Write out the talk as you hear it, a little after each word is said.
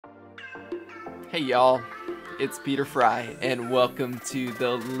Hey y'all, it's Peter Frey, and welcome to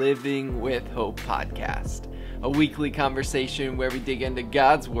the Living with Hope podcast, a weekly conversation where we dig into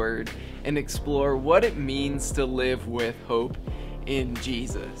God's Word and explore what it means to live with hope in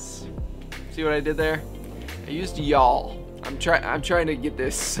Jesus. See what I did there? I used y'all. I'm trying to get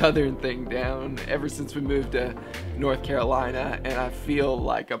this southern thing down ever since we moved to North Carolina, and I feel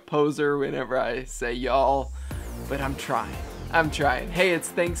like a poser whenever I say y'all, but I'm trying. Hey, it's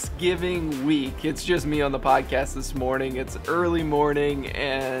Thanksgiving week. It's just me on the podcast this morning. It's early morning,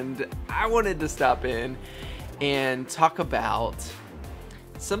 and I wanted to stop in and talk about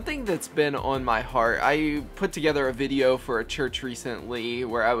something that's been on my heart. I put together a video for a church recently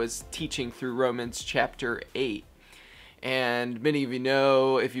where I was teaching through Romans chapter 8. And many of you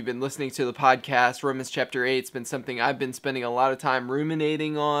know, if you've been listening to the podcast, Romans chapter 8 has been something I've been spending a lot of time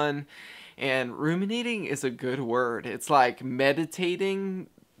ruminating on. And ruminating is a good word. It's like meditating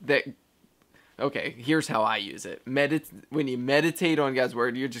that... Okay, here's how I use it. When you meditate on God's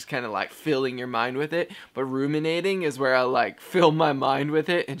Word, you're just kind of like filling your mind with it. But ruminating is where I like fill my mind with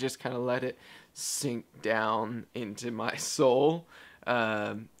it and just kind of let it sink down into my soul.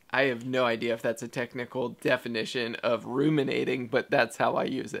 I have no idea if that's a technical definition of ruminating, but that's how I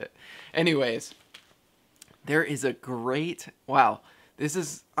use it. Anyways, there is a great... Wow.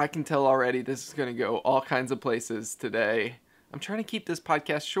 I can tell already, this is going to go all kinds of places today. I'm trying to keep this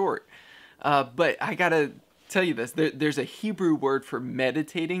podcast short. But I got to tell you this. There's a Hebrew word for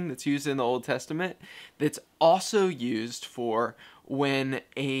meditating that's used in the Old Testament that's also used for when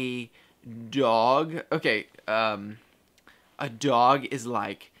a dog... Okay, a dog is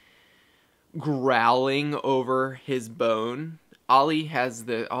like growling over his bone. Ollie,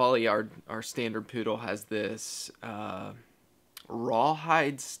 our standard poodle, has this...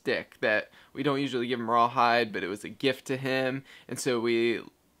 rawhide stick that we don't usually give him rawhide, but it was a gift to him, and so we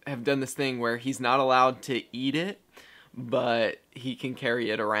have done this thing where he's not allowed to eat it, but he can carry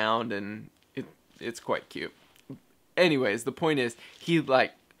it around, and it's quite cute. Anyways, the point is he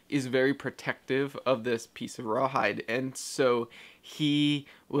is very protective of this piece of rawhide, and so he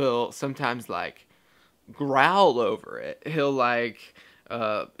will sometimes growl over it. He'll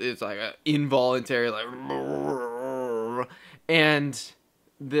it's like an involuntary and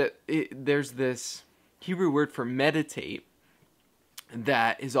there's this Hebrew word for meditate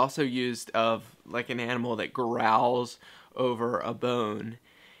that is also used of like an animal that growls over a bone.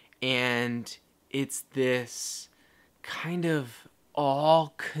 And it's this kind of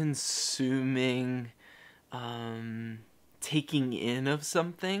all-consuming taking in of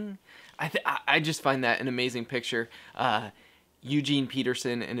something. I just find that an amazing picture. Eugene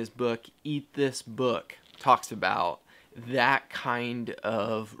Peterson, in his book, Eat This Book, talks about that kind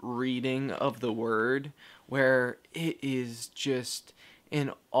of reading of the Word where it is just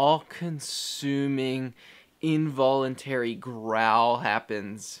an all-consuming, involuntary growl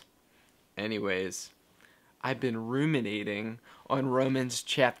happens. Anyways, I've been ruminating on Romans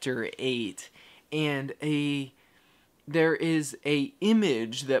chapter 8, and there is a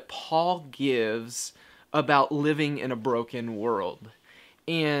image that Paul gives about living in a broken world.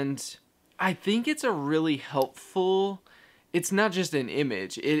 And I think it's a really helpful... It's not just an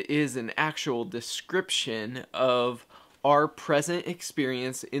image, it is an actual description of our present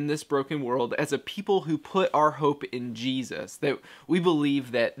experience in this broken world as a people who put our hope in Jesus. That we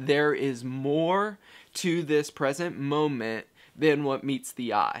believe that there is more to this present moment than what meets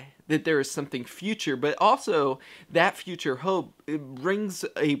the eye. That there is something future, but also that future hope, it brings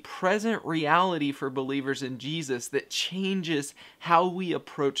a present reality for believers in Jesus that changes how we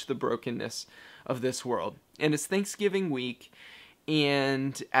approach the brokenness of this world. And it's Thanksgiving week,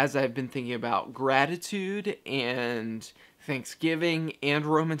 and as I've been thinking about gratitude and Thanksgiving and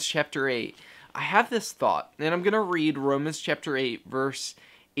Romans chapter 8, I have this thought, and I'm going to read Romans chapter 8, verse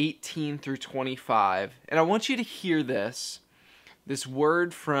 18 through 25, and I want you to hear this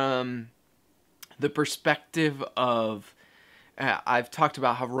word from the perspective of, I've talked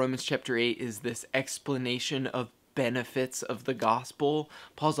about how Romans chapter 8 is this explanation of benefits of the gospel.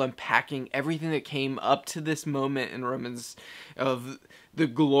 Paul's unpacking everything that came up to this moment in Romans of the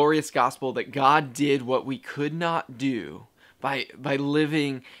glorious gospel that God did what we could not do by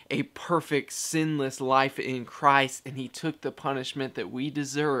living a perfect, sinless life in Christ, and he took the punishment that we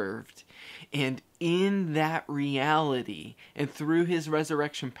deserved. And in that reality, and through his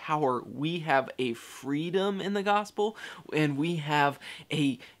resurrection power, we have a freedom in the gospel, and we have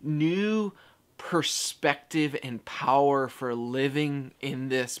a new perspective and power for living in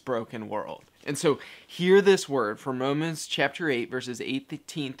this broken world. And so hear this word from Romans chapter 8, verses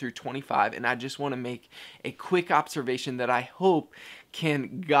 18 through 25, and I just want to make a quick observation that I hope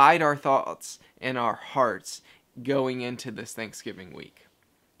can guide our thoughts and our hearts going into this Thanksgiving week.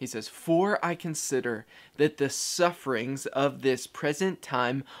 He says, "For I consider that the sufferings of this present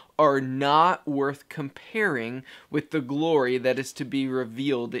time are not worth comparing with the glory that is to be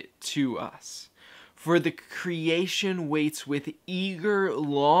revealed to us. For the creation waits with eager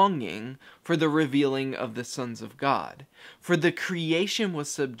longing for the revealing of the sons of God. For the creation was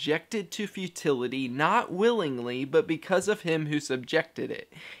subjected to futility, not willingly, but because of him who subjected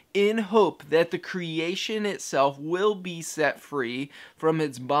it, in hope that the creation itself will be set free from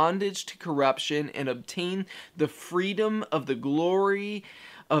its bondage to corruption and obtain the freedom of the glory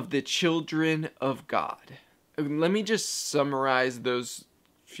of the children of God." Let me just summarize those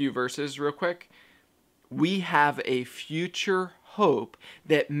few verses real quick. We have a future hope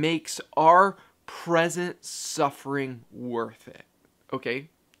that makes our present suffering worth it. Okay,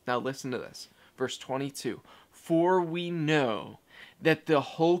 now listen to this. Verse 22. "For we know that the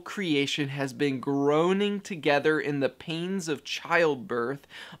whole creation has been groaning together in the pains of childbirth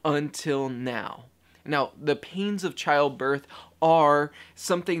until now." Now, the pains of childbirth are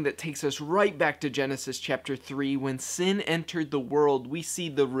something that takes us right back to Genesis chapter 3. When sin entered the world, we see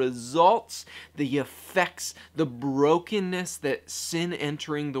the results, the effects, the brokenness that sin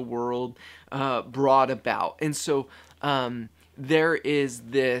entering the world brought about. And so there is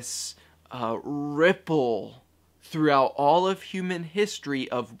this ripple throughout all of human history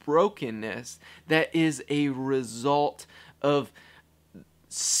of brokenness that is a result of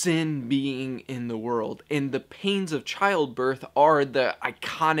sin being in the world. And the pains of childbirth are the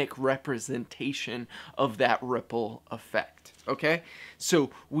iconic representation of that ripple effect. Okay?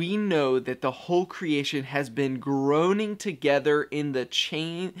 So we know that the whole creation has been groaning together in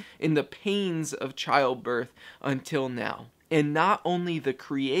the pains of childbirth until now. And not only the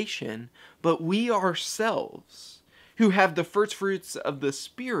creation, but we ourselves, who have the first fruits of the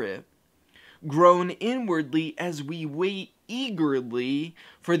Spirit, groan inwardly as we wait eagerly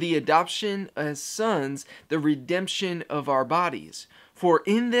for the adoption as sons, the redemption of our bodies. For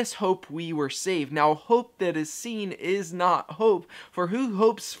in this hope we were saved. Now hope that is seen is not hope, for who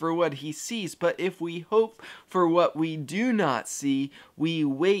hopes for what he sees? But if we hope for what we do not see, we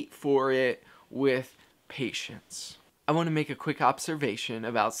wait for it with patience. I want to make a quick observation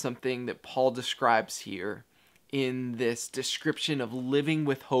about something that Paul describes here in this description of living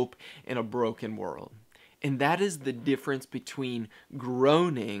with hope in a broken world. And that is the difference between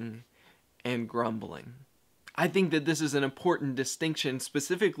groaning and grumbling. I think that this is an important distinction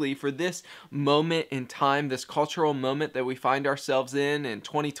specifically for this moment in time, this cultural moment that we find ourselves in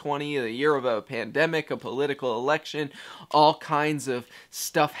 2020, the year of a pandemic, a political election, all kinds of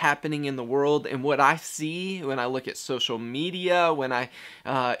stuff happening in the world. And what I see when I look at social media, when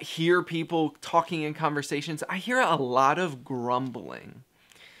I hear people talking in conversations, I hear a lot of grumbling.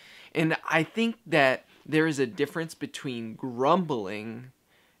 And I think that there is a difference between grumbling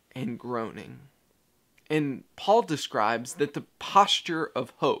and groaning. And Paul describes that the posture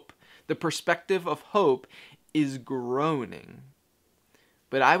of hope, the perspective of hope, is groaning.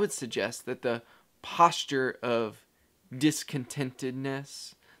 But I would suggest that the posture of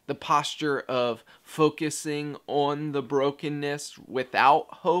discontentedness, the posture of focusing on the brokenness without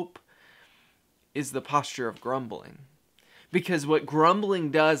hope, is the posture of grumbling. Because what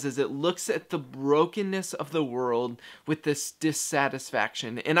grumbling does is it looks at the brokenness of the world with this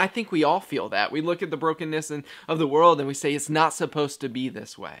dissatisfaction. And I think we all feel that. We look at the brokenness of the world and we say it's not supposed to be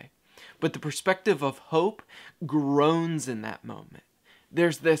this way. But the perspective of hope groans in that moment.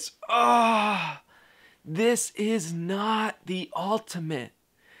 There's this, this is not the ultimate.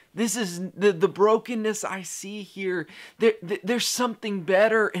 This is the brokenness I see here. There's something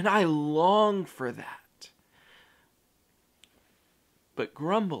better and I long for that. But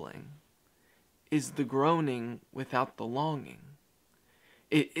grumbling is the groaning without the longing.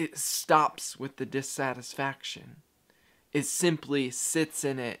 It stops with the dissatisfaction. It simply sits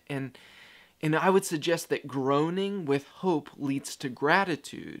in it. And I would suggest that groaning with hope leads to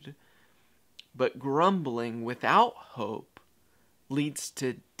gratitude, but grumbling without hope leads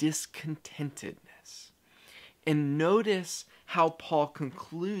to discontentedness. And notice how Paul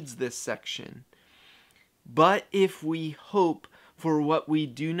concludes this section. But if we hope for what we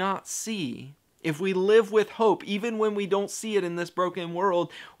do not see, if we live with hope, even when we don't see it in this broken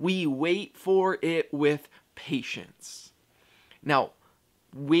world, we wait for it with patience. Now,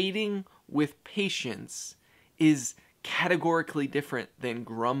 waiting with patience is categorically different than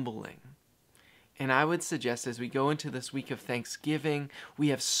grumbling. And I would suggest as we go into this week of Thanksgiving, we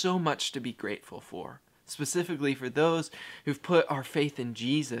have so much to be grateful for. specifically for those who've put our faith in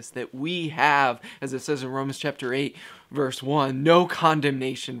Jesus, that we have, as it says in Romans chapter 8, verse 1, no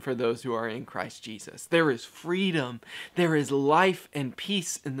condemnation for those who are in Christ Jesus. There is freedom. There is life and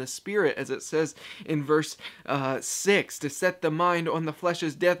peace in the Spirit, as it says in verse 6, to set the mind on the flesh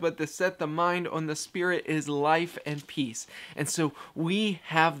is death, but to set the mind on the Spirit is life and peace. And so we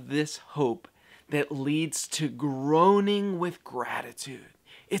have this hope that leads to groaning with gratitude.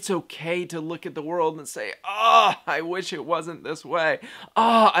 It's okay to look at the world and say, I wish it wasn't this way.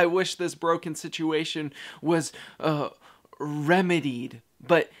 I wish this broken situation was remedied.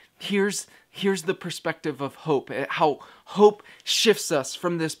 But here's the perspective of hope, how hope shifts us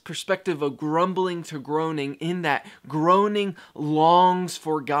from this perspective of grumbling to groaning, in that groaning longs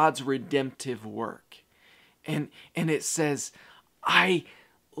for God's redemptive work. And it says, I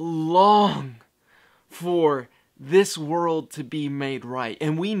long for this world to be made right.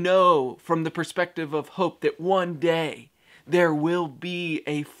 And we know from the perspective of hope that one day there will be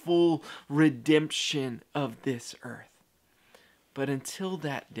a full redemption of this earth. But until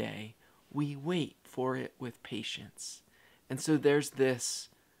that day, we wait for it with patience. And so there's this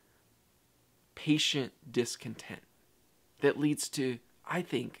patient discontent that leads to, I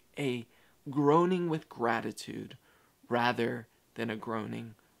think, a groaning with gratitude rather than a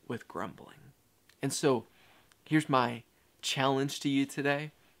groaning with grumbling. And so here's my challenge to you today,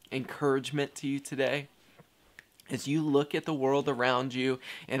 encouragement to you today. As you look at the world around you,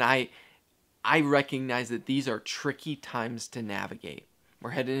 and I recognize that these are tricky times to navigate. We're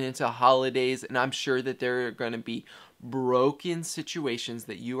heading into holidays, and I'm sure that there are going to be broken situations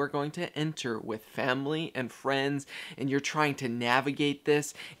that you are going to enter with family and friends, and you're trying to navigate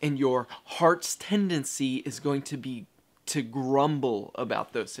this, and your heart's tendency is going to be to grumble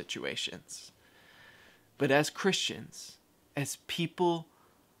about those situations. But as Christians, as people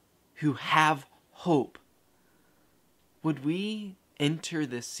who have hope, would we enter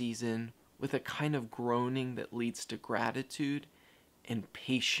this season with a kind of groaning that leads to gratitude and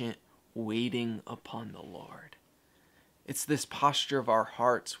patient waiting upon the Lord? It's this posture of our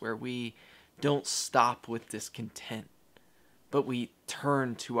hearts where we don't stop with discontent, but we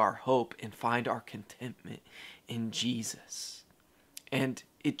turn to our hope and find our contentment in Jesus. And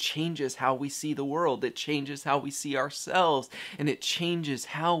it changes how we see the world. It changes how we see ourselves. And it changes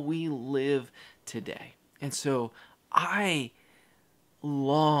how we live today. And so I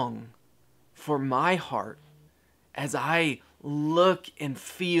long for my heart, as I look and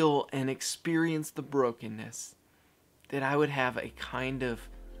feel and experience the brokenness, that I would have a kind of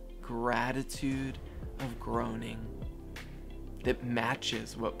gratitude of groaning that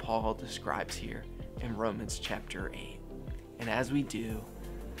matches what Paul describes here in Romans chapter 8. And as we do,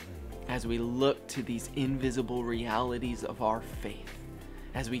 as we look to these invisible realities of our faith,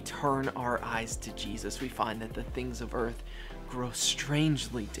 as we turn our eyes to Jesus, we find that the things of earth grow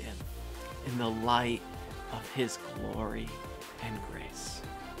strangely dim in the light of his glory and grace.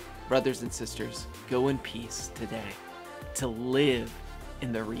 Brothers and sisters, go in peace today to live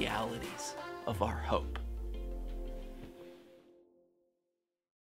in the realities of our hope.